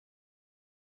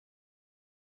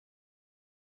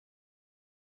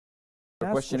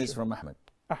The question is from Ahmed.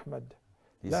 Ahmed.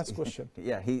 Last question.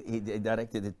 Yeah, he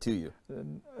directed it to you.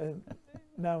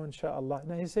 Now, inshallah.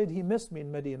 Now, he said he missed me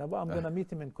in Medina, but I'm going to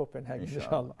meet him in Copenhagen,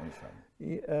 inshallah.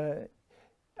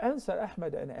 Answer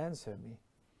Ahmed and answer me.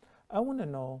 I want to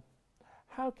know,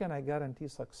 how can I guarantee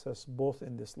success both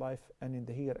in this life and in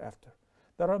the hereafter?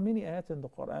 There are many ayat in the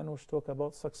Quran which talk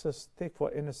about success. Take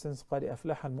for instance, قَدْ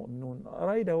أَفْلَحَ الْمُؤْمِنُونَ.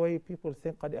 Right away, people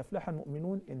think قَدْ أَفْلَحَ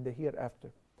الْمُؤْمِنُونَ in the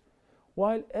hereafter.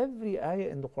 While every ayah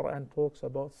in the Quran talks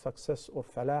about success or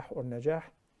falah or najah,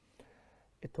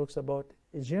 it talks about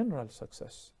general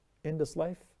success in this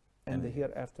life and the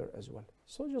hereafter as well.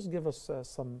 So just give us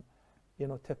some,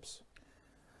 tips.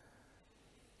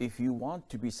 If you want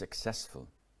to be successful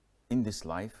in this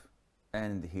life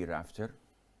and in the hereafter,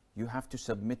 you have to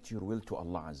submit your will to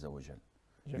Allah Azza wa Jal.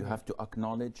 You have to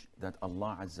acknowledge that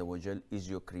Allah Azza wa Jal is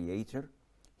your creator.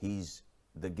 He's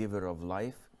the giver of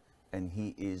life, and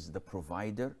He is the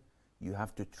provider. You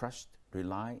have to trust,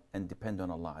 rely, and depend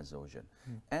on Allah Azza wa Jal.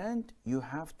 And you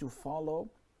have to follow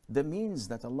the means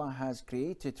that Allah has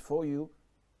created for you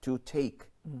to take.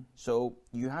 So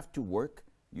you have to work,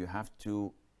 you have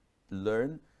to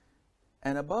learn,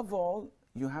 and above all,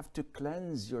 you have to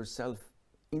cleanse yourself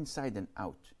inside and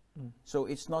out. So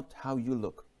it's not how you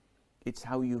look, it's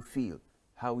how you feel,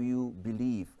 how you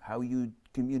believe, how you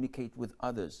communicate with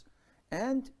others.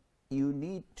 And you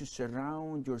need to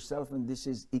surround yourself, and this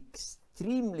is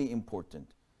extremely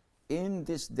important in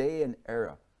this day and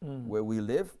era where we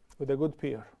live. With a good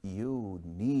peer. You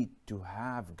need to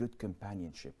have good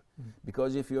companionship.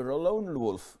 Because if you're a lone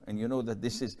wolf, and you know that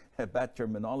this is a bad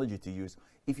terminology to use,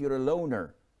 if you're a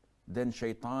loner, then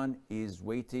shaitan is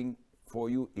waiting for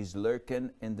you, is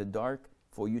lurking in the dark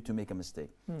for you to make a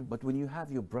mistake. But when you have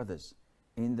your brothers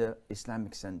in the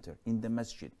Islamic center, in the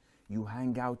masjid, you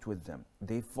hang out with them,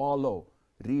 they follow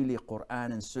really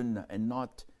Quran and Sunnah and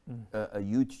not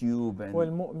YouTube. And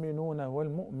وَالْمُؤْمِنُونَ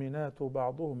وَالْمُؤْمِنَاتُ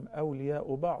بَعْضُهُمْ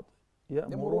أَوْلِيَاءُ بَعْضٍ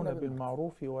يَأْمُرُونَ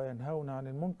بِالْمَعْرُوفِ وَيَنْهَوْنَ عَنِ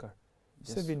الْمُنْكَرِ.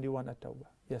 71 at-Tawbah.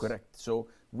 Yes. Correct. So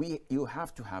you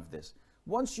have to have this.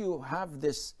 Once you have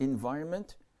this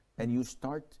environment and you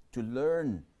start to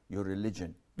learn your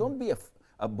religion, don't be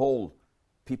a ball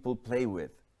people play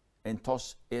with and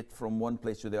toss it from one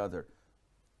place to the other.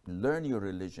 Learn your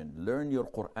religion, learn your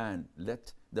Quran,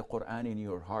 let the Quran in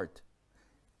your heart,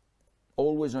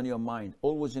 always on your mind,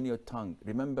 always in your tongue.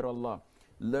 Remember Allah.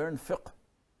 Learn fiqh,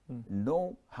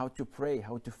 know how to pray,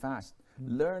 how to fast.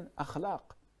 Learn akhlaq,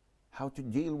 how to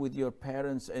deal with your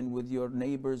parents and with your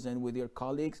neighbors and with your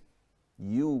colleagues.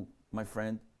 You, my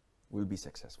friend, will be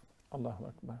successful. Allahu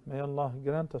Akbar. May Allah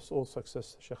grant us all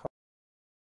success, Sheikh.